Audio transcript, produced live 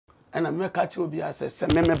and I make catch obi as say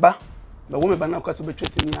memeba but wo me ba na kwaso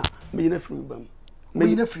betwesi ni a me yina firi bam me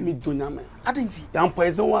yina firi me donyame adenti ya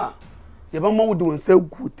mpoeze wa ye ba mo wo nsa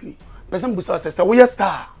gu 3 person busa say wo ye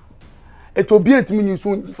star et obi antimi ni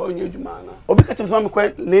so fa onye adwuma na obi ka chemse ma me kwa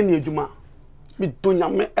na ni adwuma me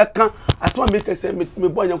donyame eka asema me ka say me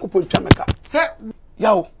bo Yankopon twa meka say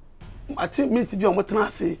yawo ati me ti bi o motena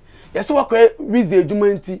ase ye se wakwa wizi adwuma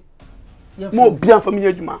nti mo bia fa me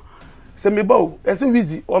adwuma se me ba o ese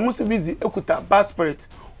wizi o mo se wizi ekuta bad spirit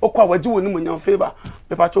okwa waji woni munyam favor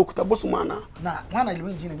me pa cho okuta bosuma na wana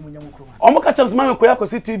Lilwin ji na ni munyam kroma o mo ka chemse ma me kwa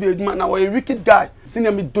yakosi TV adwuma na we wicked guy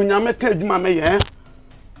senior me donyame ka adwuma me ye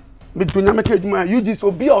me donyame ka adwuma UG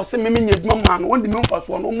so bia o se me nya adwuma ma no won di me mfa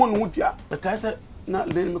so no mo no hudua but I say na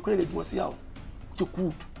le me kwa adwuma se yawo che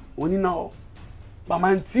good oni na o ba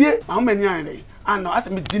mantie ma mani an dey ano ase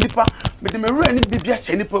me dinipa me de me wura ni bibia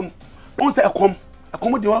hye nipa mu won se ekom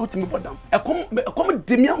de wa hotimi bodam ekom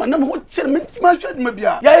de mi ama na me ho kire me ma hwe de ma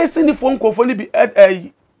bia ya esi ni phone call ni bi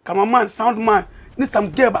cameraman sound man ni some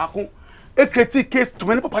girl ba ko e create case to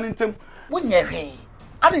me papa ni ntem wonye hwe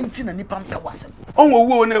adenti na nipa mpa wasem on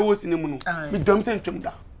wo na wo sini mu no me dom se ntwem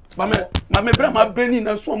da ma me bra ma brani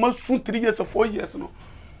na so ma su 3 years or 4 years no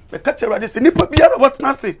me ka tell radio se nipa bia na what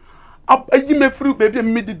na say ayi me free baby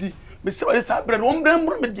me didi me se wale sa bread won brand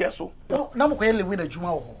me die so na mo ko Lilwin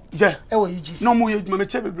adwuma wo yeah e wo yiji no mo yedwuma me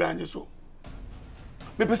che bebre anye so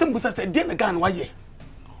me pese mbusa se die na gan wa ye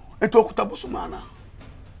eto okuta bosuma na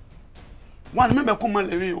one me be kuma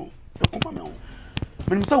lewe o e kuma me o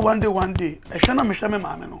me say one day e hwe na me hwe me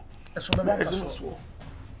ma me no e so be ba fa so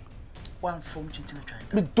one from chichi na twan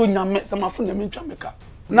me do nyame se mafu na me ntwa me ka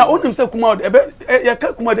na onim se kuma e be ya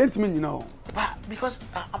ka kuma de ntimi nyina o because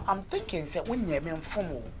I'm thinking say when you me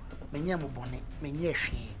mfomo me nya mo bone me nya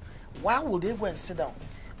hwe why would they go and sit down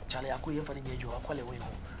chale akoye fa nya adwo akwale we ho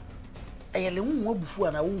eyele hu abufu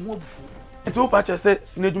ana hu abufu enti wo pa che se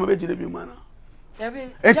sinedwuma be gire bi mu ana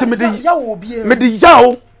enti me de yawo bia me de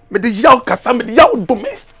yawo kasa me de yawo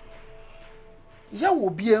dome yawo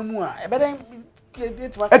bia mu a ebeden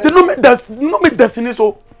enti no me das ni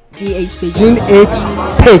so GhPage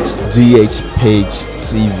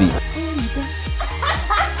TV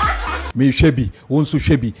me hwebi won so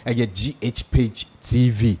hwebi eye GhPage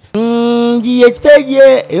TV GhPage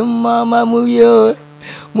ye mama mu yo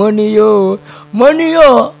money yo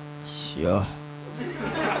sure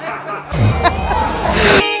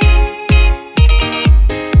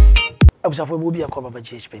abusafo obi akọ baba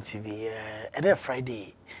GhPage TV and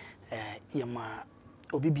Friday yema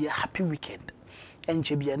obi bia happy weekend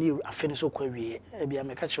enche bia ni afene so kwa wie bia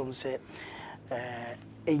me ka chom se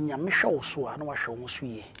enyame hwe wo so a na wa hwe wo so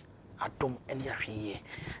ye adom ene ya hwe ye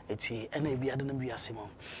eti ene bia de na bia simo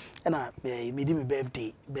ena me di me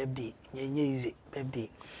birthday nye easy birthday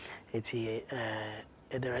eti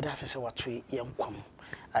ederede asese watwe yemkwam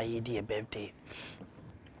aye di birthday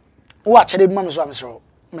wo a chede ma me so amesro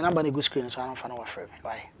me number na go screen so anfa na wa frɛ me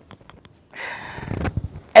why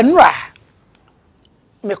enra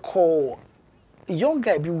me call young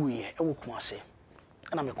guy bi we e wo kumase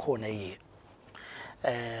na me call na ye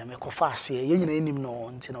me call fast ye nyina enim no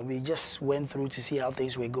until we just went through to see how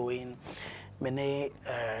things were going me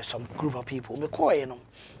some group of people me call you know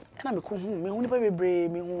and me call me hu nipa bebre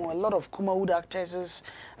me hu a lot of Kumawood actresses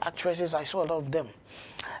I saw a lot of them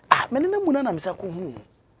me na mu na me say ko hu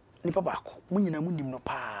nipa ba ko mu nyina mu nim no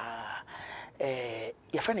pa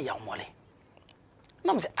your friend Yaw Mole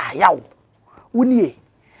na me say yawo wunie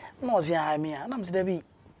no zi me na me say da bi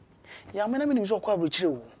ya me na me nim so kwa abrochire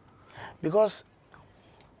wo because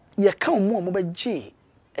ye kan mo ba gye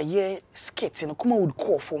eye skate no Kumawood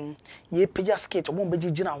call from ye page skate o mo ba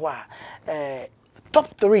gina ho a top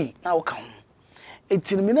 3 na wo kan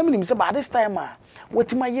etin me na me nim say by this time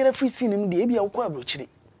what my year free scene nim de e bia wo kwa abrochire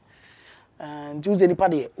and you any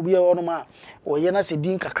party obi ono ma o ye na se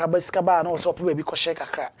din kakra ba sika ba na o se opo ba bi ko share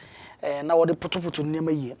kakra na wo de putuputu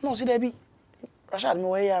nema yi no se da bi Rashad me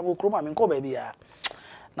we ya mo kroma me ko ba bi ya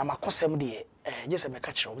na makosem de je se me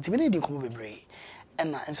ka kire obi me din ko bebre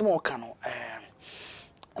na ensem o ka no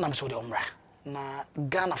na me so de omra na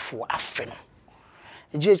Ghana for afe no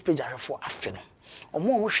GhPage ahwefo afe no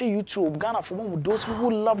omo hwe YouTube Ghana for mo those people who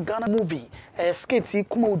love Ghana movie skate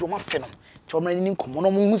Kumawood ma afe no omra ni nkomo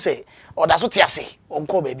no mo hu se o da so te ase on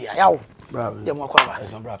ko ba bia yawo bravo ye mo kwa ba e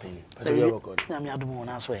so bra peni e so record na me adumo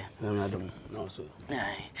na so ye na me adumo na so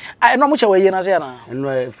ai no mo che we ye na se na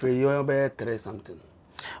no free yo be 3 something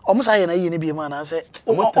o mo sa ye na ye ni bi ma na se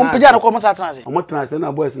o pija na ko mo sa tena se o mo tena se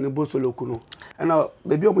na boys ni bo solo ku no na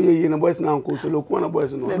baby o mo ye na boys na ko solo ku na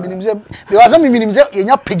boys no be minim se be wa se minim se ye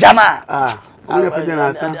nya pija na I'm not putting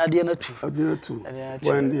us at the end too.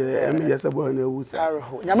 When the yes about the woods.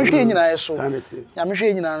 Yamishin so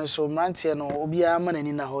Yamishin so Mantian or Obia man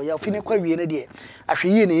in the hole. Finish quite really dear. I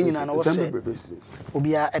feel you in an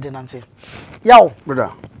Obia Edenante. Yow,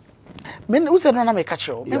 brother. Men who said, "I make catch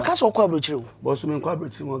you." Men castle quabblet you. Bosman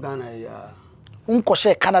quabblet Morgana. Unko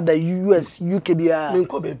share Canada, US, UK bia. Men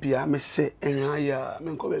kobe bia, me say, and ya,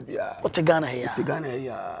 men kobe bia. What a Ghana here? To Ghana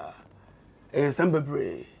here. And some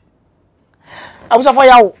bebre. I was a for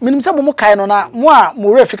you. Minim say mo kai no na mo a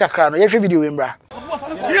mo re fika kra no ye hwe video embra.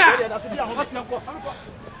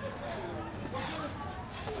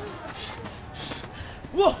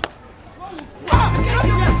 Wo.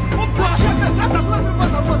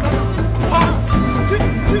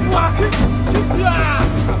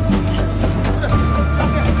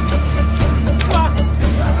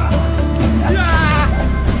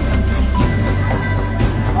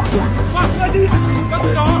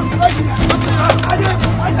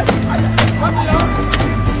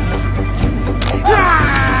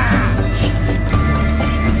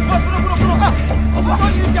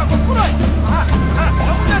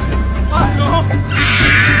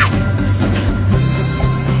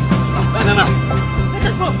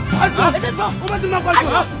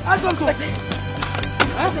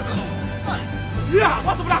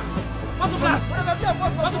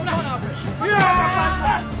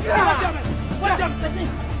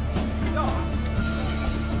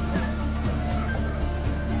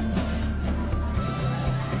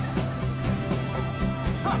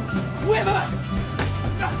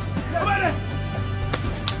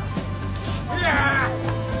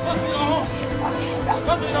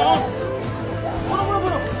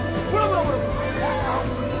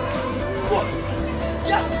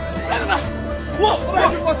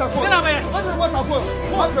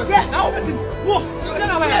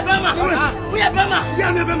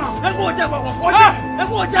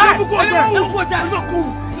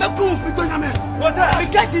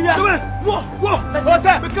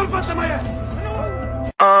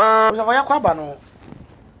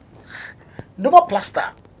 No plaster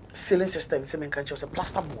ceiling system. Say, can choose a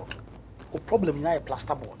plaster board. O problem is a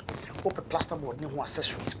plaster board. Open plaster board. No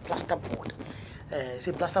accessories. Plaster board.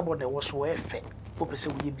 Say plaster board. There was so effect. Open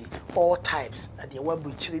say we be all types. And the web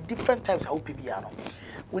which different types. How people are no.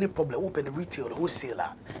 When a problem open the retail, the wholesaler.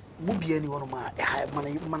 Mubi any one of my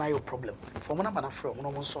man your problem. For one of from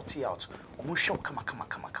no sort it out. Show come.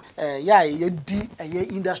 Yeah, you D a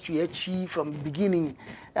industry achieve from beginning.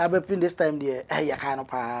 I been this time there. Ya kind of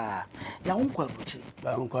pa. Ya unko abuchi.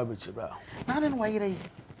 Ba unko abuchi ba. Na den why you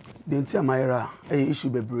dey tia myra issue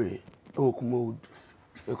bebre o kumod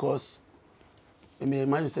because me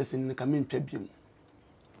imagine say sin ka me ntwabiem.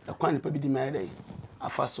 E kwan pa bi di my dey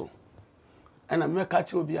afaso. And I'm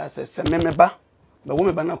catch obi as say memeba. But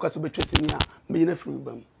woman ba na kwaso betwe sin ya me yina firi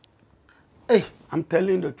bam. Hey, I'm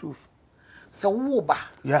telling the truth. So wo ba.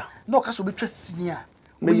 Yeah. No kaso betwe sin ya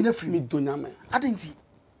me yina firi me donyame. Adenti.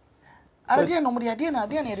 Adie no mo de adie na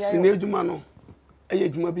de ya. Sin eduma no. Eye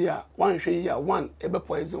eduma bi a wan hwe ya one ebe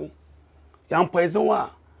poison. Ya poison wa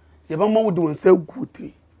ye ba mo do nsa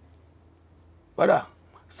gutri. Brother,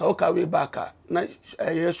 so ka we back na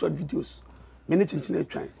short videos. Me ni chinchin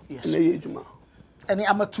atwan. Na ye eduma. Any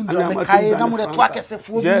amatundra me kai na mo de to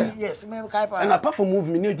akesefo bi yes me kai pa. And apart from move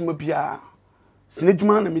me ni eduma bia. Sin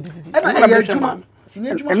eduma na me didi. And na eduma. Sin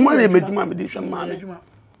eduma. And mo na eduma me di hwe ma eduma.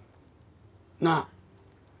 Na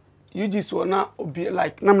UG so na obi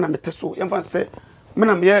like na me na mete so yemfa say me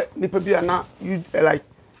na me nipa bia na you like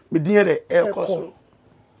me din de air course.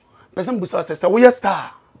 Person busa say we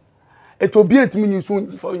star. Et obi antimi nyi so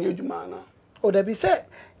fa onye adwuma na. O da bi say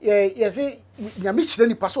ye say nyame hira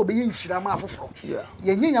ni paso obi hira ma afoforo.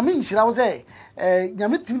 Ye nye nyame hira wo say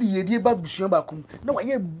nyame timi de yedie ba busuan ba kum. Na wa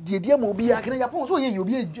ye yedie ma obi akene Japan so ye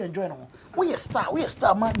obi enjoy no. We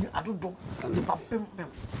star man adodo. Ni papem pem.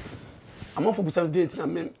 Amafo busa de ntina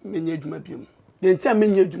me nye adwuma biom. De ntia me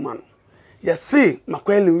nye adwuma no. Ye say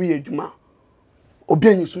makwele wi adwuma. Obi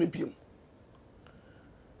anyi so me biom.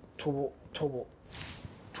 Tobo.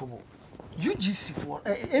 UGC for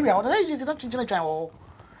area what UGC that chinchina twan wo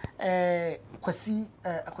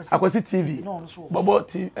Akwasi TV no so Bobo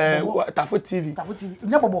TV Tafo TV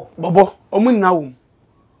nya Bobo omu na wo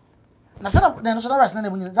na sana na so na rasna na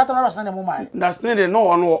bunyi that na rasna na mo mai na rasna de no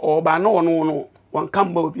ono o ba no ono no wan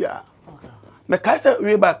kamba obi a okay me kai say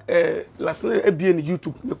way back rasna e bie ni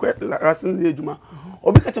YouTube me kwa rasna na ejuma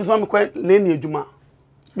obi ka chemso me kwa na ni ejuma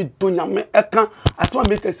me donya me eka asema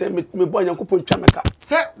me ka say me bo Nyankopon twa meka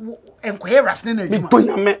se enkoye rasne na ejuma me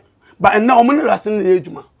donya me ba na o me rasne na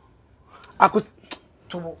ejuma akos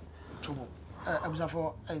tobo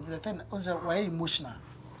abusafo the thing was why emotional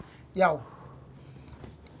yaw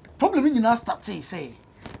problem nyina start say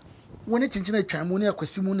woni chinchina atwan mu ne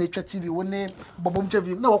akwasi mu na atwa TV woni bobom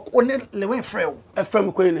TV na woni Lilwin frɛw e frɛ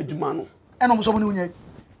me koyi na adwuma no ɛna mo so mo ne wonya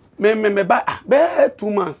me ba be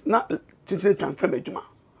 2 months na chinchina atwan frɛ me adwuma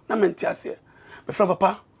na mente ase me frɛ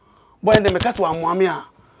papa boy ndem me kase wa amoame a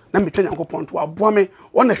na me twa Nyankopɔn to aboa me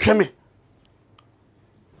wona hwɛ me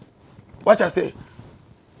what I say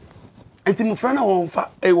enti mo frɛ na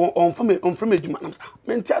onfa me adwuma na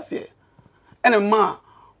mente ase ɛna ma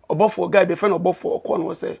obofo guy be friend obofo call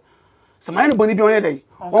no say sama ne boni bi on yedai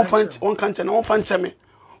on kanche na on fanche me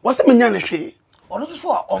wo se menya na hwe ono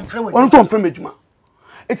so a on frɛ ono to on frɛ me adwuma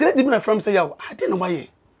etire di bi na frɛ me say yaw ade no waye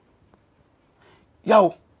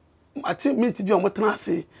yaw ati minti bi o motena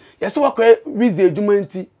ase yese wakwa wizi adwuma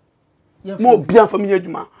nti mo bia fa menya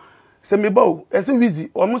adwuma se me ba o yese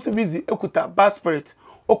wizi o mo se wizi ekuta bad spirit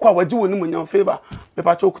okwa waji woni monyam favor me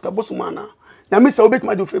pa cha okuta bosuma na na me se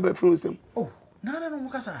obetuma de favor frɛ nsem oh na no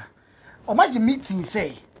mukasa o ma meeting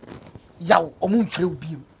say yaw o mu mfrɛ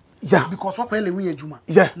obi yeah because what Lilwin adwuma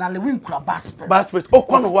na Lilwin kura bad spirit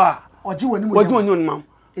okwa no wa oji woni mam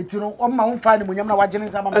etino o ma won fa ni monyam na wagene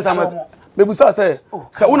nsa ma mo me busa say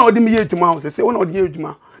wona odi me ye adwuma o say wona odi ye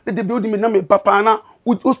adwuma na de bi odi me na me papa na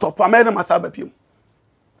o stop am na masaba piem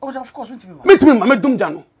oh of course me me dum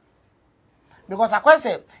jano because I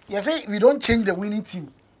say you say we don't change the winning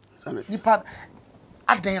team nipa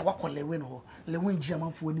adan wa kɔ Lilwin ho Lilwin ji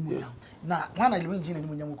amanfo ni mu na wana Lilwin ji na ni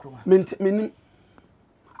mu nyam kroma me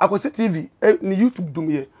akosi TV ni YouTube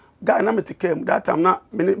dum ye guy na me take am that time na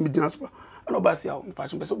me dina so na obasi awo me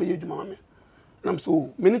passion be ye adwuma me na so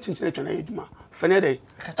me ni chinchina atwa na ye adwuma fene dey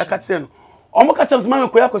e ka tse no omo ka tse me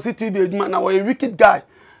koya akosi TV adwuma na we wicked guy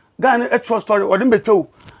na a true story o dem betwo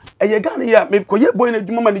eye guy na ya me koye boy na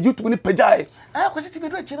adwuma ma ni YouTube ni pagya akosi TV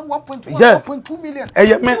do achi na 1.2 million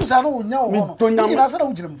eye me uza no nya wo no ni na sa na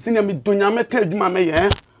wuginam senior me donya me ka adwuma me ye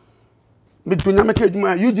me donya me ka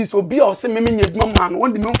adwuma Juju Sp o se me nya adwuma ma no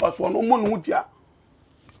won de me mfa so no mo no hudua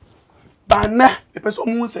ba na e peso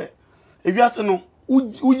mo se ewiase no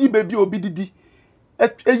uyi baby obi didi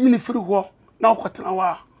eyi ni firi ho na okotena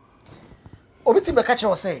wa obi ti be ka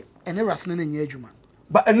kire o se ene rasna na nya adwuma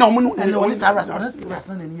ba na mo no ene oni sa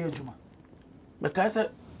rasna na nya adwuma be ka se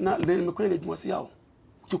na le me ko nya adwuma se yawo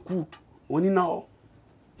ke good oni na o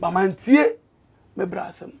ba mantie me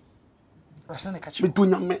brasem rasna ne ka kire me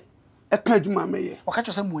donya me e ka adwuma me ye o ka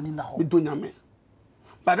kire se mo oni na ho me donya me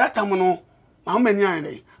ba that time no ma me ni an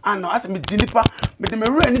dey and as me dilipa me de me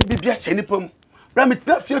re ni bibia hye nipa mu bra me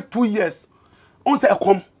tina fie 2 years on say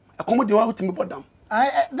ekom de wa hoti me bodam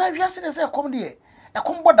na wiase ne say ekom de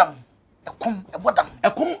ekom bodam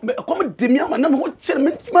ekom de mi ama na me ho kire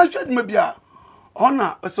me ma hwe de me bia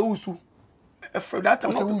ona ose usu for that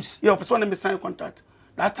time yeah person me sign contract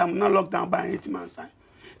that time na lockdown by 8 months sign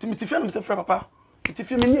timiti fie na me say frɛ papa timiti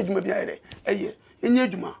fie me ni adwuma bia ere eye enye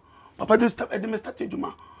adwuma papa do start me start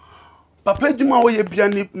adwuma papa adwuma wo ye bia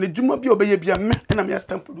ni adwuma bia obeye bia me na me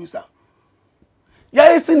assistant producer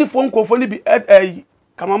ya esi ni phone call ni bi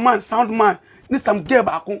cameraman sound man ni some girl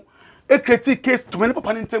ba ko e create case to me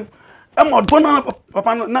papa ni ntem e mo dona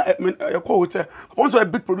papa na e call hotel papa so a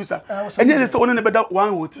big producer and you say one na be that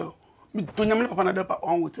one hotel me donya me papa na da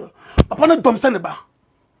one hotel papa na dom se ne ba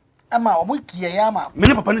ama o mo kie ya ma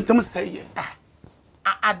me papa ni ntem say ye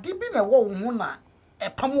ade bi na wo hu na e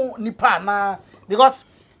pamo nipa na because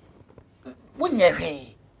wonye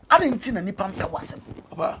hwe ade nti na nipa mpe wasem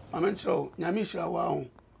papa amenchiro nyame hira wa ho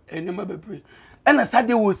enema bebre ena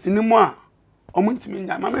sade wo sinimu a omuntimi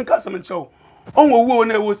nya mama nka asamenchiro onwo wo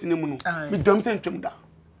na wo sinimu no me dom se ntwem da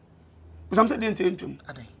usam se de ntwem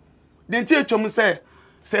ade de ntwem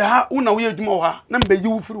se ha una wo adwuma wo ha na mbe yi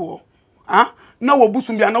wo firi wo na wo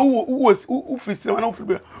busum bia na wo firi sima na wo firi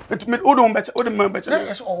bia o do mbeche o de mbeche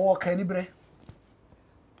yes o wo kan ni bre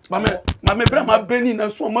mama bra ma breni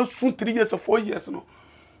na so ma su 3 years or 4 years no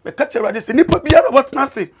me ka tell rade se nipa bia what na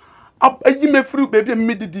se ayi me free baby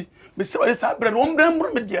me didi me se wale sa bre no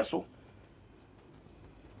mbra me dia so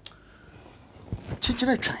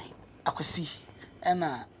chichina twan akwasi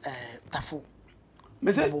ena tafo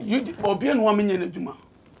me se you obi no wa menye na djuma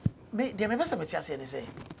me dia me pesa beti ase ne se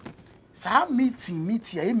sa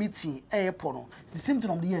meeting e po no the same thing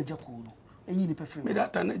on the year jako no enyi ni free me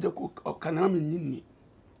data na jako kana me nyinni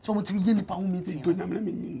so mo ti ye ni pa hu meeting do nyame na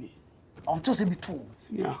me nyinni until say be two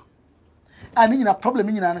senior ani nyina problem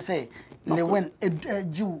nyina na say Lilwin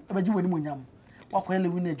eju ebeju wani monyam wakwa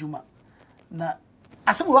Lilwin adwuma na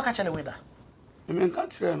asemu waka chale weda me nka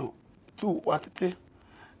kire no tu watete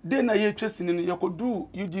de na ye twesini no yakodu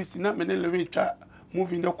UGC na me ne Lilwin twa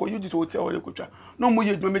movie na ko UGC hotel wale ko twa no mo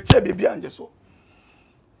ye adwuma me tia bia anje so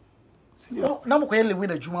Oh, na mo ko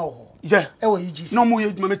Lilwin adwuma wo. Yeah. E wo UGC. No mo ye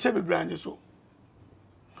adwuma me che bebre anye so.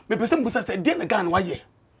 Me pese mbusa say dey na gan wa ye.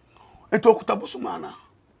 Ento okuta bosuma na.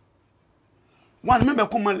 One me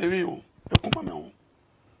kuma Lilwin o. E kuma me ho.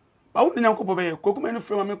 Ba wo nya ko be kokuma no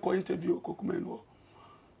frame me ko interview kokuma no.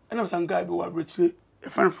 And I'm some guy be wa brechi a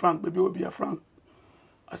friend Frank baby will be a Frank.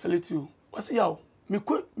 I salute you. What's yaw? Me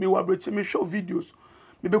wa brechi me show videos.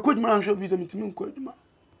 Me be coach man show video me timi ko adwuma.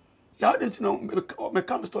 Yaw didn't know me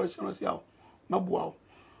come story channel yaw. Ma boa.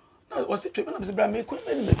 Na what's it me na me bra me ko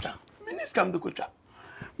me ni meta. Me ni scam de ko twa.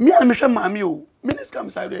 Me an me hwe maami o. Me ni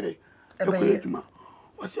scam side there. E ko adwuma.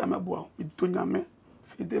 What's ya ma boa? Me to nyame.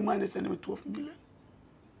 Face the man send me 12 million.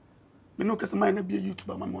 Me no kase man na be a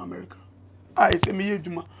YouTuber man mo America. I say me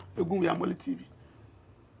adwuma egu Yaw Mole TV.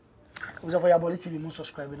 We for Yaw Mole TV mo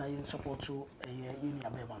subscribe na yin support to yin ya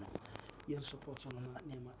be ma no. Yin support no na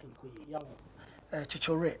nema enkoye. Yaw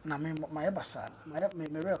chichore na me my basa me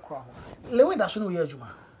re kra ho. Lilwin da so no ye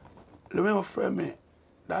adwuma. Lilwin of friend me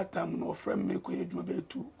that time no friend me ko ye adwuma be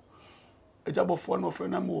tu. Ejabo for no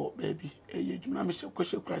friend na mo baby ye adwuma me ko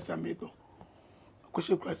she kra sa me do. Ko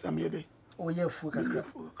she kra sa me dey. O ye fu kakra.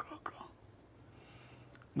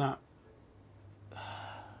 Na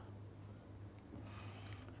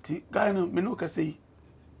ti guy no me no ka say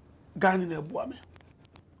guy na eboa me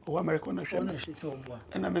o America na hwe me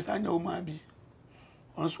and na me sanya o ma bi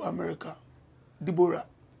on so America Deborah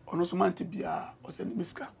on so man tibia o se ni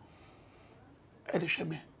miska e de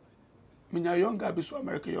hwe me nya younger bi so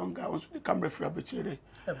America younger on so the camera free abechere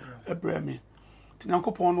ebra me ti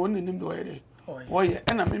nyankopon no nenim do ye de oh yeah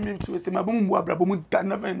and na me to say ma bomu abrabo mu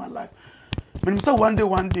never in my life me say one day e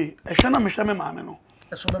hwe na me hwe me ma me no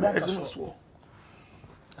so be ba faso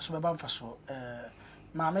so be ba faso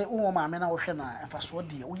maame wo maame na wo hwe na faso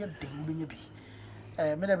de wo ye den wo benya bi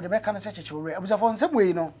me na be ka na se cheche wo abusa fo nsem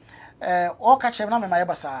we no o ka che na me maye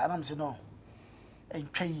basa na me se no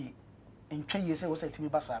entwaye se wo se timi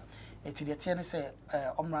basa eti de tie ne se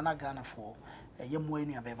omra na Ghana fo ye mo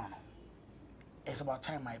anu abema no it's about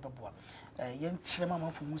time my beboa yen kire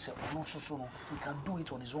mama fo mu se ono soso no he can do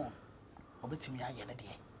it on his own obetimi aye ne de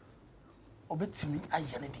obetimi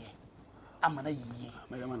aye ne de amana yiye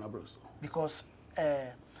because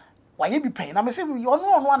why you be paying na me say you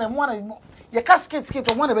no na mo ye casket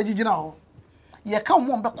o mo na be gigina ho ye ka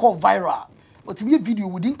mo be call viral otimi video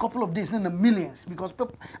within couple of days na millions because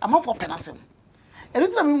people am for penasem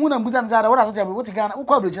anytime me hu na mbuza nzara what Ghana wo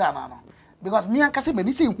kwa brejira na no because me an kase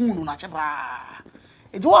mani say hu no na che ba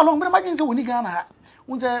e do along me ma dwen say woni Ghana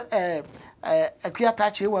unze akua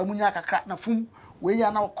tache wa munya kakra na fum we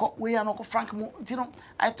ya na ko Frank mo you know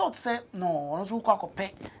I thought say no no so kwa ko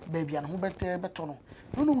pe baby an ho beto no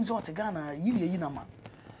no say what Ghana yi na ma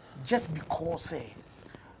just because say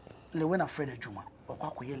Lilwin afraid adwuma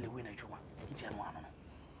kwa ko ye Lilwin adwuma nti eno ano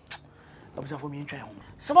obisa for me ntwa ho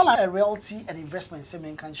similar realty and investment say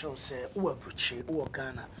men can show say wo abrochi wo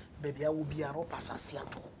Ghana baby a wo bia no pasase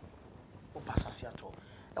ato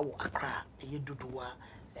e wo Accra e Dodowa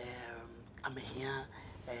Amehia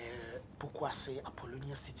Pokwase,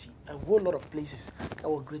 Apollonia City, a whole lot of places that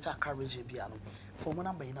were greater courage biano. For one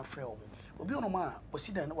number in a frame. Obi onoma, was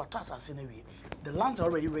see then what was assinaway. The lands are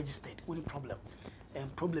already registered, only problem.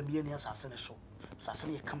 And problem here near Sassane so.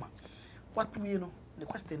 Sassane come. What we know, the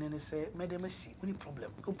question is say, Madam Messi, only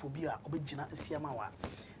problem. Opobia, Obijina, Siamawa.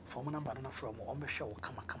 For one number in a frame, or show,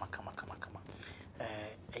 come.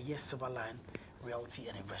 A yes, silver line, realty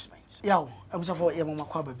and investments. Yaw, I was for Yamama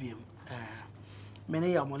Kwaba beam.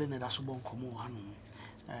 Many Yaw Mole na so bon komo hanom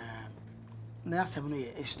na asem no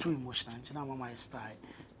is too emotional nti na mama is style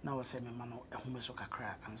na wo se me ma no ehome so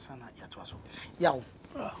kakra ansa na yato aso yaw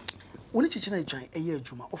woni chichi na itwan eye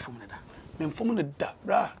adwuma ofom ne da me mfom ne da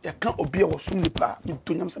bra ya ka obi e wo som nipa me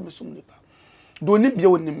tonyam se me som nipa do onim bia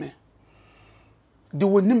wonim me de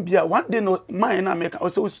wonim bia one day no man na make o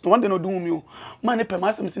se one day no do mi o man ne pema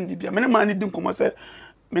asem sin bia me ne man ne din komo se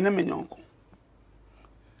me ne me nyonko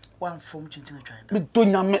one form chichi na twan me do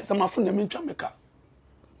nyame sama fo na me ntwa me ka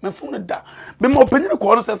me fo ne da me ma opinion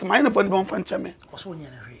ko no sense my ne boni bon fa ncha me o so nya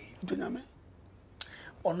na hwe do nyame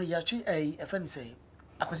ono ya twi e friend say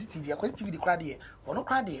akwasi TV the crowd here ono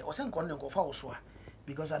crowd here o se nko ne go fa wo so a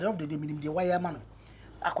because at the end of the day minim de wire ma no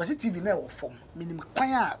akwasi TV na wo form minim kwan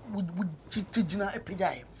a wo gina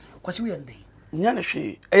epejai kwasi we ndey nya na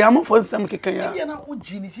hwe e ya mo fo nsam kekan ya e na wo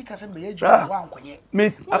gi ni sika se me adwu wa nkoye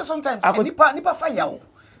me sometimes nipa fa ya wo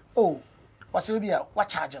oh wase obi a wa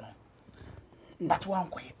charge no but wa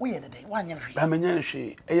nkoye wo ye ne dey wa nya na hwe ba me nya na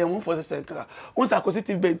hwe e ya mo fo se ka won sa akwasi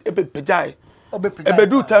TV epejai ebe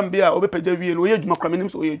do time bia obepeja wie no ye adwuma kwa menim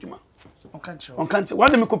so ye adwuma on can't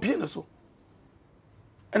one me copy na so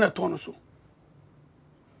ena to no so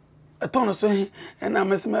a ton so and I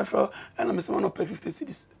miss my fro and I miss one of 50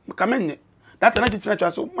 cities. Come in. That's an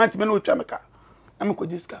actual so might be no chamaka. I'm a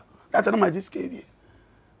codiska. That's an my disc.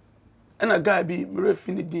 And a guy be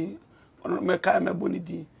refinity on my car, my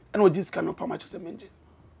bonity, and what this cannot much as a mention.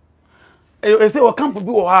 I say, what camp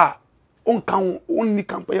be or on count only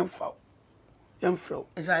camp young foul. Young fro.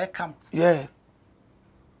 Is I a camp? Yeah.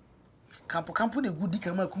 Camp ni good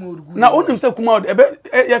come out. Now only say come out.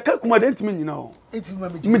 I can't come out intimate, you know. It's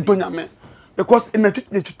me don't me because in the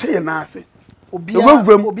tell you say.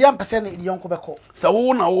 Obian percent the young Quebeco.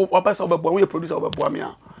 So now what pass over boy producer over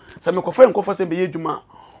Boamia. So me confirm confess be juma.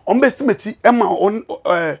 On be simeti Emma on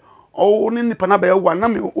only Panabaya one na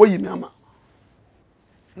me oyi me ama.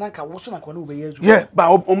 Nanka wo so na kwa no be yeju. Yeah, but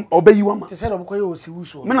obey you ama. Te say do koyo osi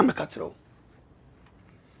wuso. Me na me ka kire.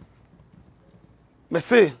 Me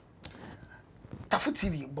say Tafu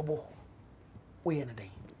TV bobo. Wo ye na den.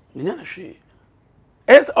 Me nya na hwe.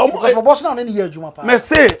 Es because bobo so na no ye adwuma pa. Me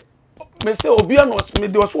say obia no me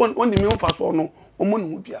dey so on the me mfa so no omo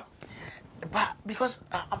no bia. But because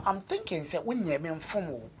I'm thinking say when ye me mfom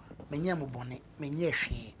o me nya mo bone me nya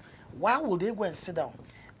hwe. Why would they go and sit down?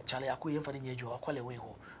 Charlie akoye mfa nya adwuma akwale we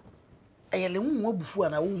ho. Eyele hu obufu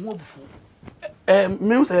ana wo hu obufu.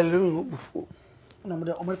 Me say le hu obufu. No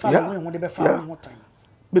me o me fa wo de be fa wo time.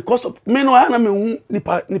 Because of me no ana me hu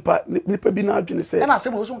nipa bi na adwene say. Na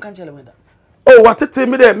say mo so nkan chele we da. Oh, what it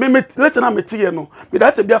me there? Me let na me tie no. Me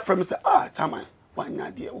that be afra me say chairman,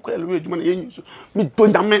 wanya de. Wo ko ele adwuma na yenyu so. Me to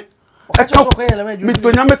nyame. Me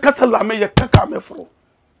to nyame kasa la me ye kaka me fro.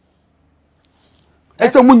 E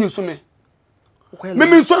say munyu so me.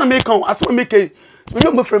 Me so na me kan asema me kai. Me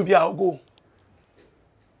yo me friend bia go.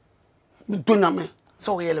 Me to nyame.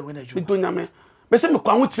 So we ele we na adwuma. Me to nyame. Me say me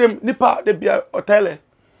kwa ho tirem nipa de bia hotel.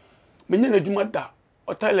 Me nya na adwuma da.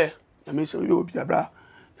 Hotel. Na me say yo bia bra.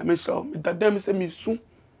 I mean, so that them say me soon.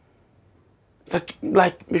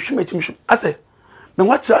 Like me should make me. I say, now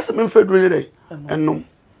what's I say me for doing today? And no,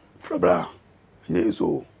 for bra, and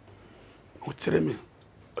so, what tell me?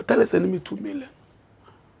 Tell us send me 2 million.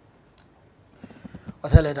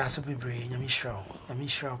 What tell that's a bit brave. I'm sure. I'm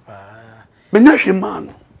sure. Me na she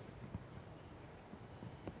man.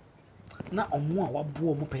 Na omo a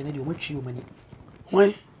wabo omo pe na de omo twi omo ni.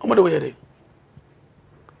 Why? Omo de we dey.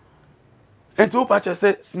 Enti o pa che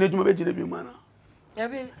say sineduma be gine bi mana. Ya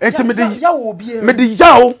be. Enti me de yawo obi e. Me de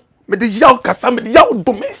yawo kasa me de yawo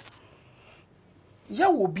do me.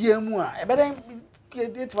 Yawo obi e mu a e be den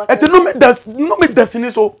enti no me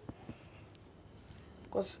destiny so.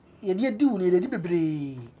 Because ye di wo ne di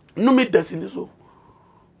bebre. No me destiny so.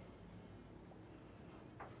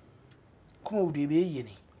 Kuma wo de be ye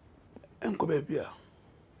ni. Enko be bia.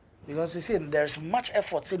 Because you see there's much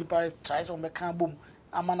effort say the people tries on be kan bom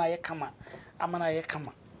amana ye kama. And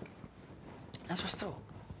so still.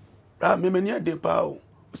 Me many a day pa o.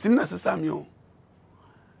 Sin na sesa mi o.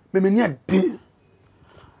 Me many a day.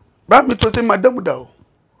 Bra me to say madam da o.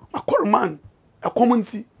 Ma call man, a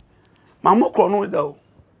community. Ma mo call no da o.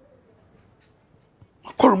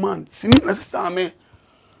 Ma call man, sin na sesa me.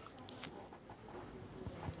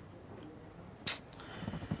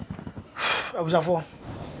 Observe.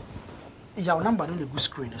 Your number on the good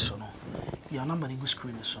screen so no. Your number on the good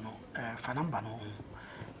screen so no. For number no.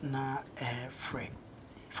 Na free.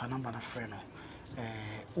 For number na free no.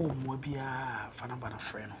 O mo bia for number na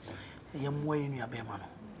free no. Yem wa enu abema no.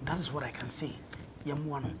 That is what I can say. Yem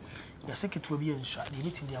wa no. Ya secretary bi enso. The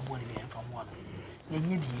meeting dey abo na bi enfa mo no.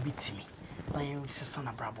 Yenye dey ebitimi. Na yen sisa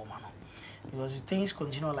na brabo ma no. Because things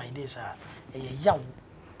continue like this yawo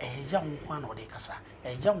yawo kwa na ode kasa.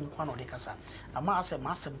 Yawo kwa na ode kasa. Ama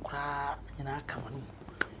asem kura nyina kama no.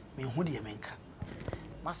 Me hu de menka.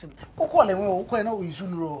 Masem ukole we ukole na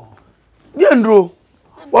oyisunro. Ye ndro.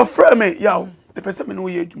 Wa frame me yawo. The person me no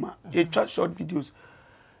ye adwuma. Ye twa short videos.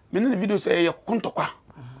 Me no the videos ye kontokwa.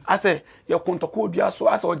 I say ye kontokwa odua so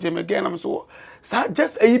asa oje me gen am so. Sa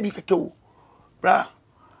just ayi bi keke wo. Bra.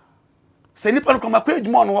 Se nipa no koma kwa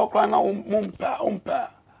adwuma no kra na ompa.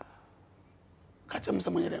 Kacha me se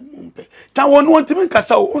monye dem ompe. Ta wonu ontimi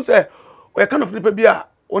nkasa wo. Un say we kind of nipa bi a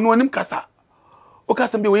onu onim kasa. O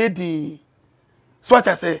kasa bi we di. So what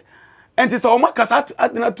I say, and it's all my kasa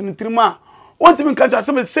adina to nitrima. Want to nka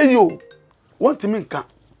say me say you. Want to nka.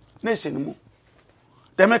 Nation mu.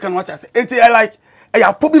 The American what I say. Enti I like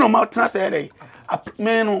I put no mouth na say dey.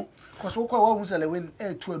 Me no. Cause wo kwa wo sele when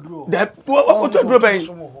to aduro. The what to aduro ben.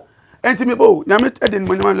 Enti me bo, nyame eden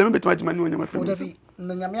mo nyama le me betima jima ni nyama fe. Odabi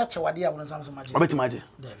na nyame achewade abon samso maje. Obetima je.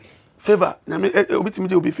 David. Favor, nyame obetimi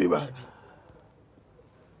je obi favor.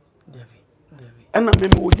 David. And I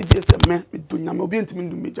remember what did you say, me do nyame obi ntimi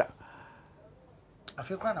ndu meja.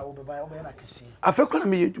 afekwa na wo be buy na kese afekwa na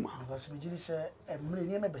me ye adwuma because me gidi say emre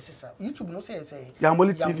ni me besesa YouTube no say Yaw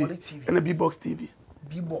Mole TV and a B-Box TV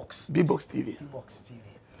B-Box TV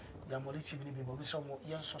Yaw Mole TV ni B-Box so mo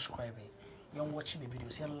yen subscribe yen watch the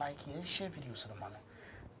videos yen like yen share videos no man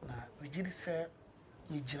na we gidi say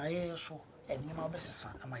ye gina ye so eni ma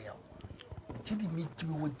besesa ama yaw gidi mi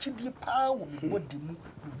wo gidi pa wo mi body mu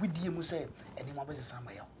mi widie mu say eni ma besesa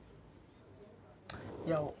ama yaw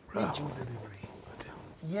yaw me jiu bebe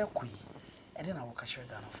ye kui e dey na wo ka share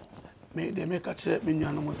Ghana for me dey make a share me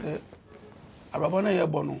nuanu mo say arabo na ye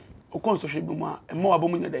bo no o kon so hwe bi mu a e ma wabo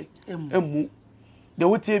mu nyedai emu de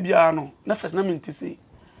wotie bia no na first na me ntisi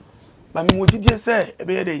ba me wogidie say e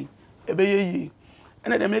be ye dey e be ye yi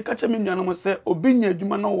ene dey make a share me nuanu mo say obi nya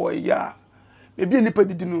adwuma na wo ya me bi nipa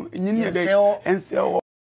didi no enyi ne dey ense ho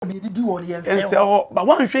me didi wo ye ense ho ba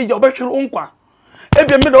wan hwe ya obehwe onkwa e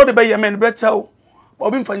bi me de wo de be ye me be chew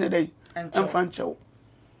obi mfa nyedai emfa nchew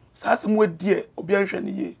sasa mo die obi anhwe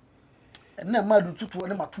ne ye na madu tutu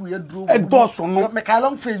ne matu ye dro e doso no me ka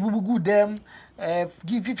long Facebook good them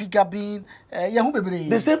give figure bin ye hu bebre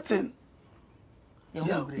the same thing ye hu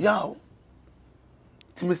bebre yaw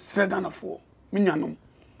ti me srega na fo me nyanom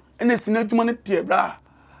ene sina adwuma ne tie bra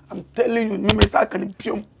I'm telling you me sa kan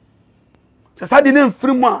piom sa di ne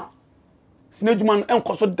mfiri mu a sina adwuma no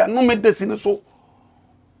enkoso da no me de sine so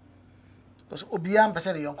because Obiam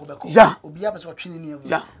person the yonko beko. Yeah. Obiam person twini ni.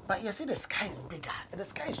 Yeah. But you see the sky is bigger. The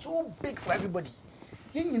sky is so big for everybody.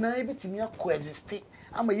 Yen nyina ebetimi coexist.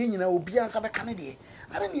 Ama yen nyina Obiam sa beka ne de.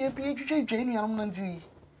 Are ne epie twetwe enu yanom nanti.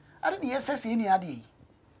 Are ne yesese enu ade.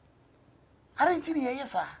 Are nti ne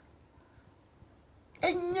yesa.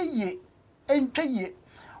 Enye ye, entwe ye.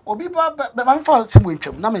 Obi ba ma mfa semu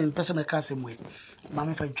ntwam na me pese me ka semu. Ma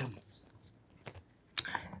me fa ntwam.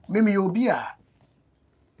 Meme obi a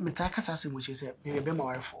metaka sase mo che se me be ma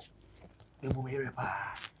warefo me bu me yere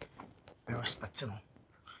pa me respect no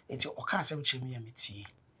enti o ka asem che me ya metie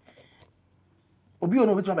obi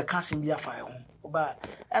ono betima be ka asem bia fa ho oba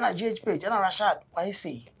na GhPage na Rashad why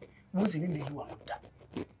say mo se me me you no da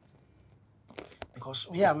because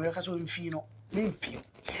we are America so mfi no me mfi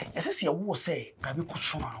yesese ye wo say ga be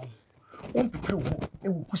kuso na ho on pepere ho e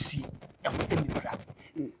wo kusie e ho emibra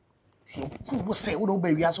si wo say wo do ba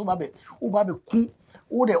wi aso ba be ku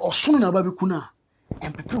wo de osono na ba be ku na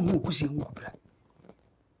empepere ho kusie ho kubra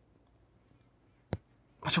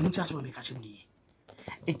acho muti aso me ka chimni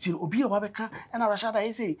etil obi oba be ka na Rashad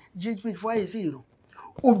I say GhPage for I say no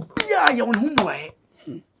obi a ye won hu mu ahe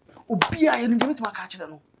obi a ye no de ma ka chire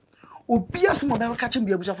no obi a se mo ba ka chim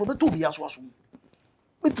bia busafo be to obi aso aso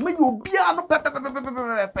metima ye obi a no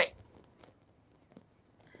pepe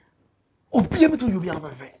obi a metima ye obi a no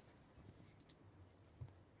pepe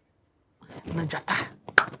na jata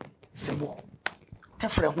sebo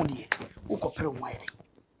tefre ho de wo kopere ho ayede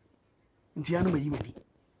nti anu mayi mani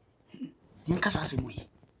yen kasa asemu yi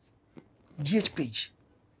GhPage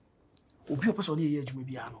obi opeso ne ye adwuma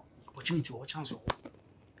bia no opportunity or chance o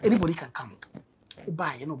anybody can come o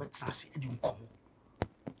ba ye no betra ase edi nkomo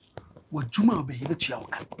wadwuma obehe betua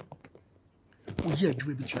woka o ye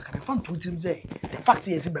adwuma betua ka fa nto tirim say the fact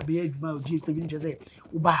is say babe adwuma o GhPage ni say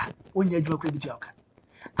o ba onya adwuma kura betua woka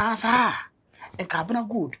asa e ka bena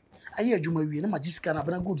good aye adwuma wie na magiska na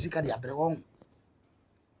bena good sika de abre won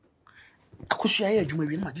akosu aye adwuma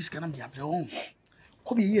wie na magiska na de abre won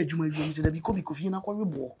ko bi ye adwuma wie mi se da bi ko bi kofi na kwa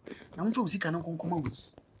webo na mfa sika na konkoma wi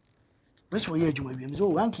rich wo ye adwuma wie mi so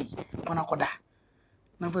wanki kona koda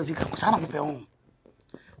na mfa sika ko sana mpe won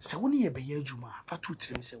se woni ye be ye adwuma fa tu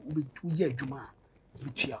tirim se wo be tu ye adwuma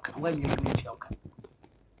betua ka na wa ye adwuma betua ka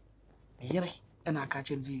yere na aka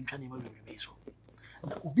chem zi ntwa ne ma bebe so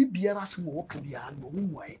na obi biara se mo woka bia no mo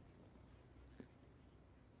muae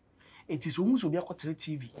it is almost obi akotere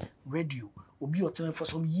TV radio obi otere for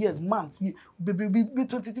some years months be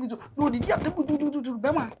 20 TV no did you have to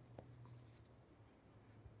bema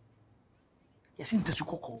yes inte su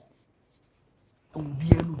kokko obi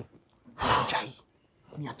anu jai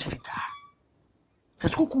ni activity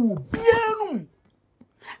tas kokko obi anu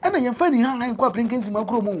ana yemfa ni han kwa brinkensi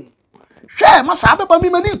makro mo hwe ma sa beba mi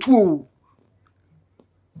mani tuo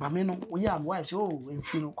ba me no we am wife say oh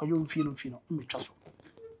enfino kwayo enfino metwa so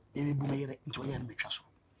e bu me yere nti o ye metwa so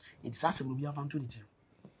it is asem no bi afanto ni ti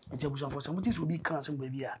nti abusan for some things will be can asem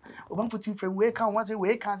baby a oban for team friend we can one say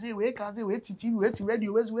we can say we ti TV we ti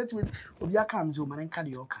radio we obi aka am say o man nka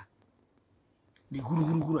de oka ni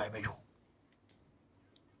guru abejo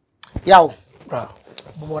yawo bra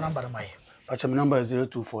bobo number mai acha my number is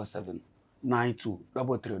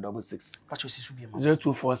 0247923366 pacho sisu bi ma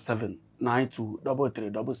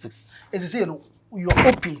 0247923366 is say no you are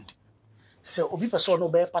opened say obi person no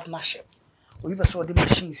be partnership Obi person the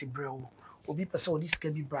machines bro. Obi person this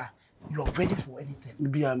can be bra. You are ready for anything.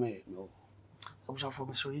 Be a me. No. I was for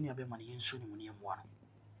me so you be money in soon money one.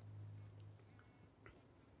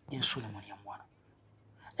 In soon money one.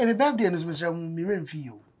 And my birthday is Mr. Miren for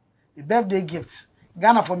you. The birthday gifts.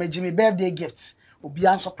 Ghana for me Jimmy birthday gifts. Obi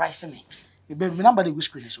an surprise me. The birthday number the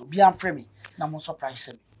screen is Obi an frame me. Na mo surprise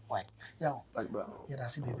me. Why? Yeah. Yeah,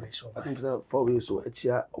 that's it baby so. I think 4 weeks so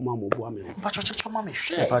etia o ma mo bo am. Pacho checho mama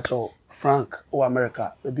share. Pacho Frank o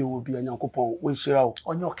America baby will be Nyankopon we shira o.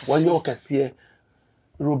 Onyo kese.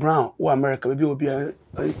 Ro Brown o America baby will be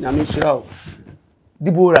Nyame shira o.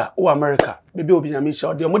 Dibora o America baby will be Nyame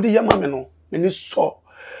shira o. De mo de yema me no me ni so.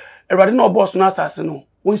 Erade na oboss no asase no.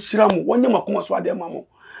 Won shira mo wonye makoma so ade ma mo.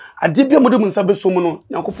 Ade bia mo de mo nsa be so mo no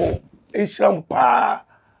Nyankopon e shira mo pa.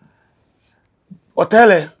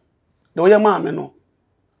 Hotel the way ma me no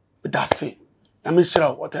that's it. I mean shira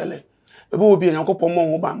hotel e be be Nyankopon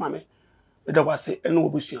mo ho ba ma me da wase e no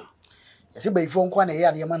obusua yesi bayifo nkwa na ye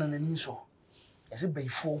ade ma na nani so yesi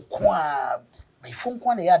bayifo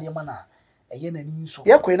nkwa na ye ade ma na eye nani nso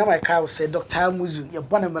ye koyi na my car say Dr. Muzu ye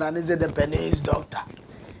bona mra ne ze the Benes doctor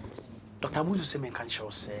Dr. Muzu say me kan show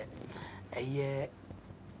say eye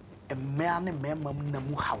emmea ne mema na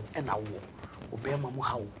mu haw e na wo obema mu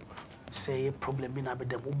haw say problem bi na be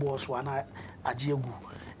dem ubo so ana agiegu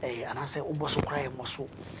ana say ubo so kra mo so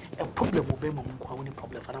e problem obema mu kwa woni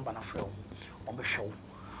problem fa na ba na frɛ wo o be hwe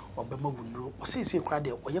wo obema wunro o say kra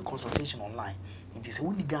de oye consultation online it is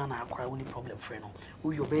woni Ghana akra woni problem frɛ no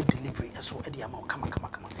wo your bed delivery so e de ama kama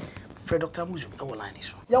frɛ Dr. Muzu e wo line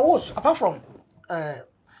so yeah was apart from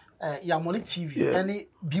Yaw Mole TV any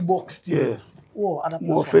B-Box TV or other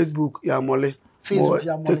more Facebook Yaw Mole Facebook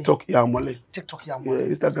Yaw Mole, TikTok Yaw Mole,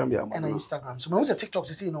 Instagram Yaw Mole, and Instagram. So when we say TikTok,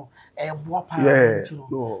 you see, you know, boapa, you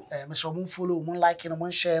know, Mr. Moon follow, moon like, moon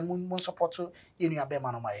share, moon support to you know,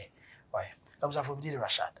 man on my why. I was for the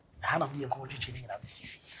Rashad. I had of the encourage changing in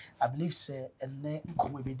ABC. I believe, say, and then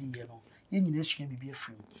come with the you know, you need to be a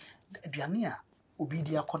free. The near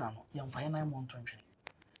Obidia Conan, young fine 9 months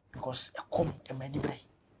because a come a many break,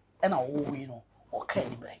 and I always know, okay,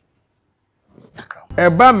 break.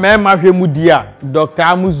 Eba mema hwemu dia Dr.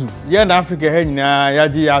 Amuzu ye na Africa he nyina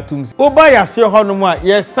yaji ya atum oba ya hwe hono a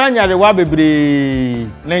ye sanyare wa bebre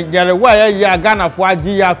na yare wa ya Ghana fo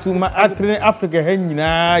agi ya atum atrene Africa he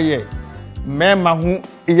nyina ye mema hu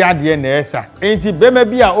yade na esa enti bema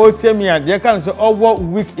bi a otemi a de kan so owo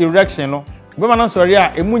weak erection no bema no sori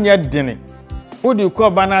a emunye dene odi ko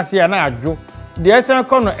banase ya na adwo de esa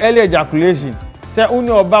ko no early ejaculation se uni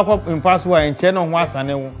oba ko impaswa enche no ho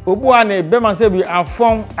asane wo obu a na ebe ma se bi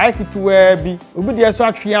afon aikituwa bi obi de so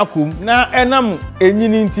atwe akom na enam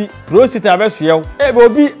enyini nti prostate abesuye ebe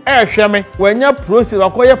obi ehweme wanya prostate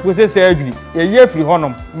wakoye process surgery ye free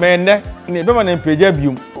honom menne na ebe ma na mpeja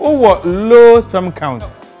biom wo low sperm count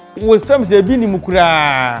wo sperm se bi ni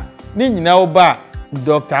mukura ni nyina oba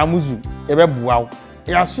Dr. Amuzu ebe buawo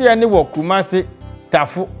yaso ne wo Kumasi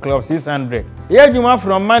Tafu Club 600. Yejuma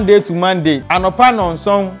from Monday to Monday. Anopa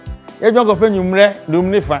nonson. Ejongo pe nyumre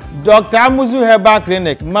lumnifa. Dr. Amuzu Herbal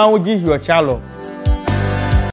Clinic. Mauji Hiyo Chalo.